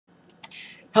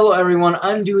Hello everyone,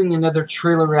 I'm doing another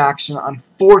trailer reaction on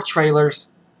 4 trailers.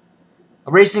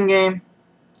 A racing game,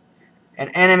 an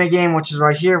anime game which is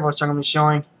right here, which I'm going to be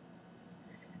showing,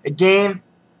 a game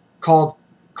called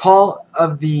Call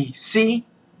of the Sea,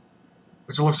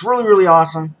 which looks really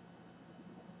awesome,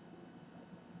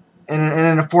 and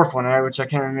then a 4th one, which I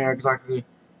can't remember exactly.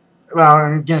 Well,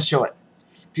 I'm going to show it.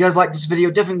 If you guys like this video,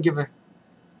 definitely give a...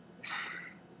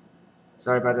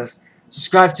 Sorry about this.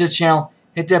 Subscribe to the channel,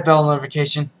 hit that bell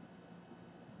notification.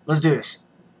 Let's do this.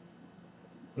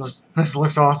 This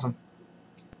looks awesome.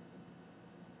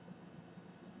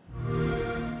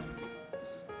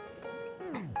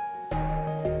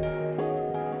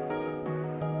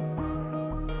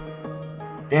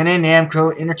 Bandai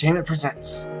Namco Entertainment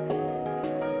presents.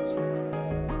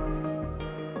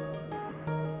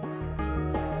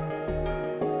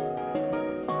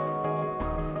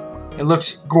 It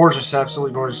looks gorgeous,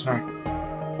 absolutely gorgeous, man.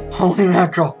 Holy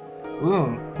mackerel.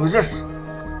 Ooh, who's this?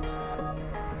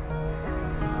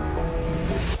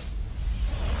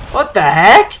 What the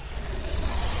heck?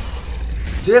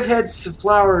 Do they have heads of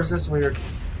flowers? That's weird.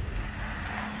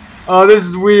 Oh, this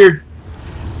is weird.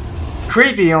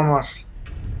 Creepy, almost.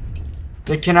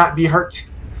 They cannot be hurt.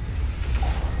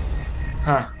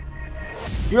 Huh.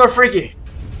 You are freaky.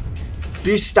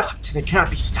 Be stopped. They cannot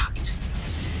be stopped.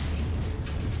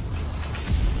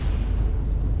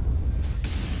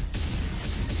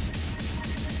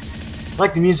 I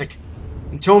like the music.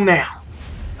 Until now.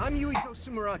 I'm Yuito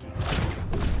Sumeragi.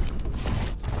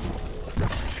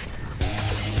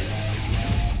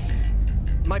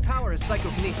 My power is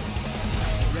psychokinesis.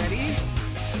 Ready?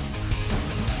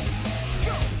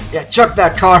 Go! Yeah, chuck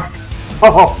that car.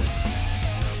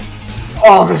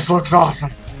 Oh, this looks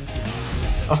awesome.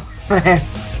 Oh man,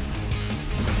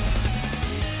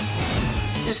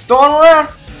 just throwing around.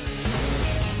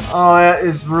 Oh, that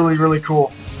is really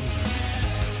cool.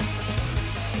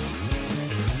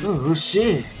 Ooh,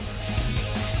 shit.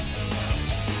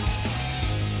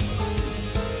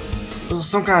 This is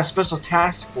some kind of special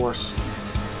task force.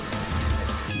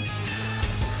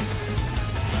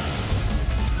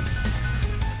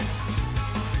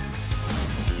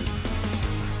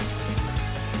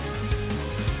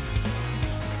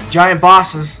 Giant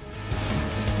bosses.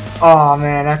 Oh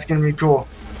man, that's gonna be cool.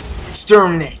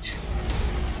 Exterminate.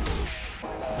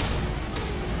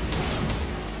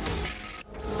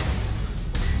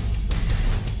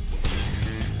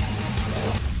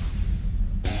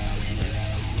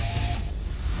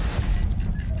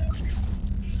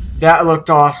 That looked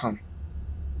awesome.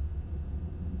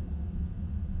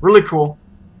 Really cool.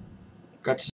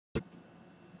 Got to see.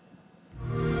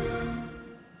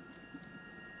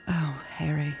 Oh,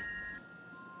 Harry.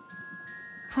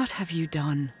 What have you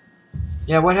done?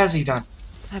 Yeah, what has he done?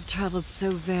 I've traveled so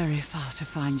very far to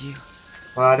find you.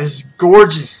 Wow, this is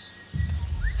gorgeous.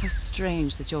 How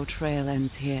strange that your trail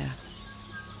ends here.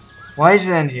 Why does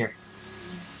it end here?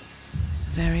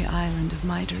 The very island of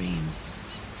my dreams.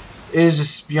 It is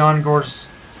just beyond gorgeous.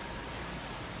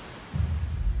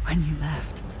 When you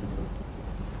left,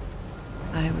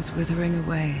 I was withering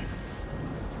away.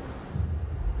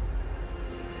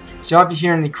 So I'll be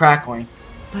hearing the crackling.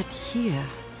 But here,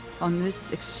 on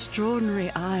this extraordinary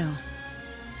isle,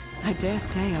 I dare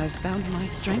say I've found my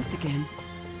strength again.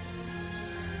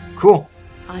 Cool.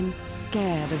 I'm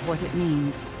scared of what it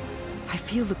means. I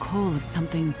feel the call of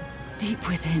something deep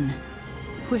within.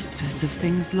 Whispers of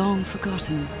things long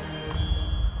forgotten.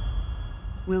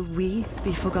 Will we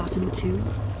be forgotten too?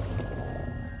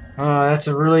 That's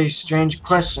a really strange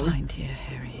question. Find here,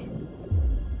 Harry.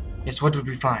 Yes, what would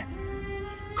we find?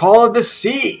 Call of the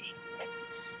Sea!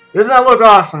 Doesn't that look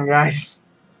awesome, guys?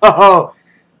 Oh!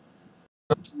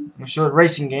 I'm gonna show the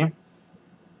racing game.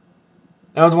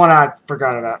 That was one I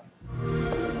forgot about.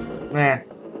 Man.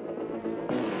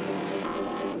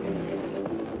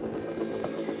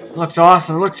 It looks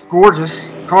awesome. It looks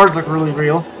gorgeous. Cars look really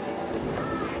real.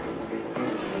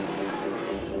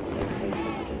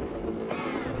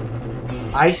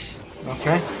 Ice.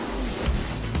 Okay.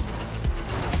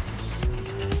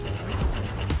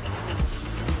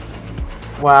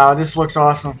 Wow, this looks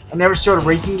awesome. I've never showed a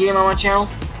racing game on my channel.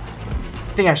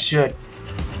 I think I should.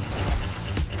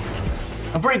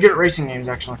 I'm pretty good at racing games,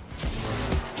 actually.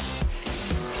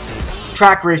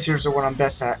 Track racers are what I'm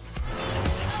best at.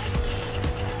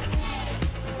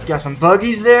 Got some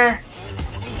buggies there.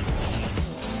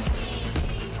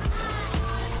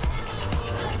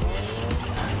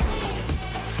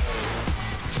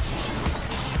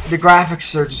 The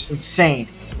graphics are just insane.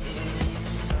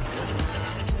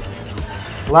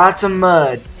 Lots of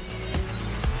mud.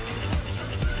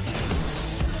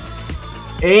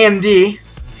 AMD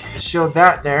showed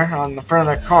that there on the front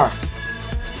of that car.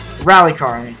 Rally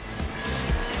car, I mean.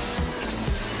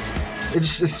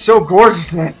 It's so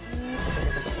gorgeous, man.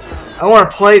 I want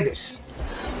to play this.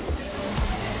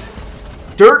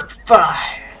 Dirt 5.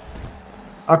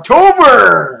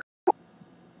 October!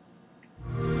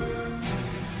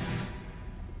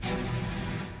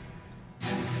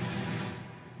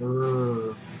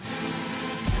 Ugh.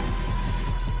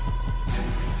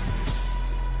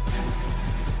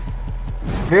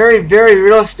 Very, very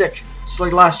realistic. Just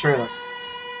like last trailer.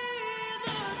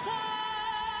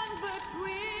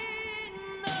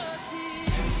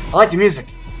 I like the music.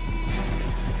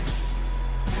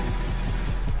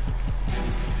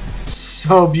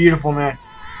 So beautiful, man.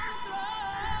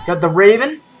 Got the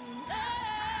Raven.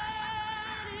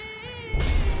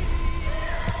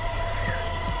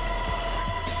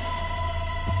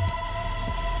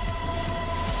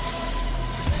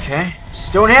 Okay.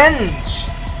 Stonehenge.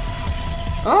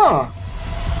 Oh.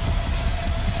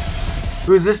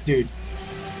 Who is this dude?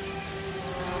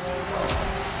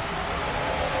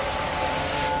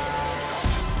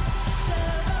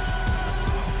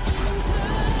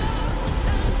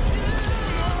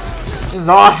 This is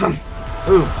awesome.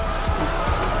 Ooh.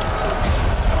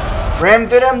 Ram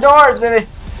through them doors, baby.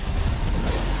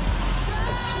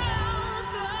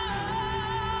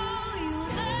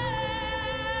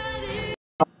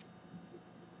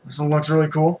 This one looks really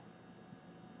cool.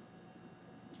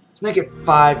 Let's make it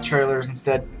 5 trailers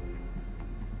instead.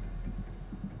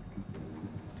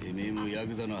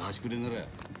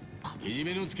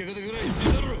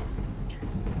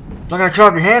 Not gonna cut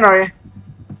off your hand, are you?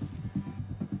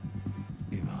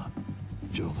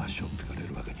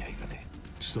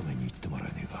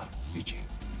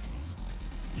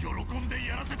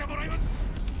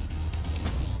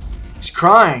 He's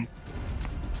crying.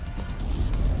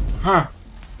 Huh.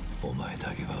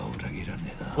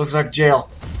 Looks like jail.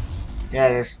 Yeah,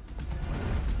 it is.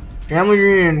 Family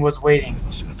reunion was waiting.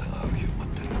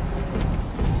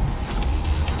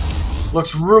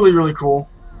 Looks really, really cool.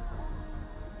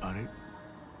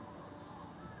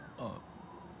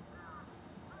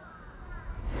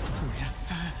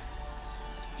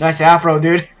 Nice afro,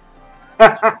 dude.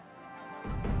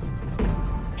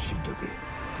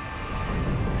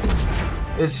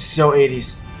 This is so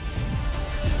 80s.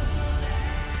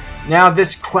 Now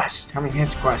this quest. I mean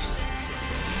his quest.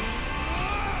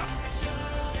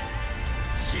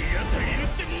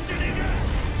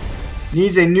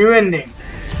 Needs a new ending.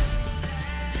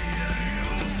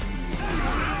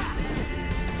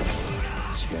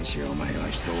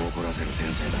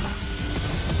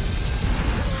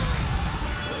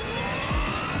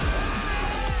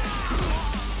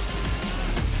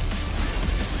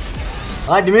 I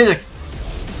like the music.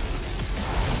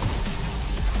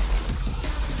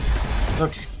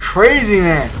 Looks crazy,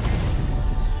 man.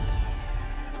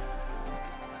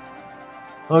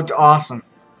 Looked awesome.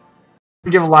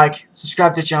 Give a like,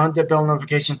 subscribe to the channel, hit that bell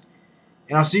notification,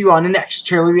 and I'll see you on the next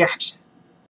trailer reaction.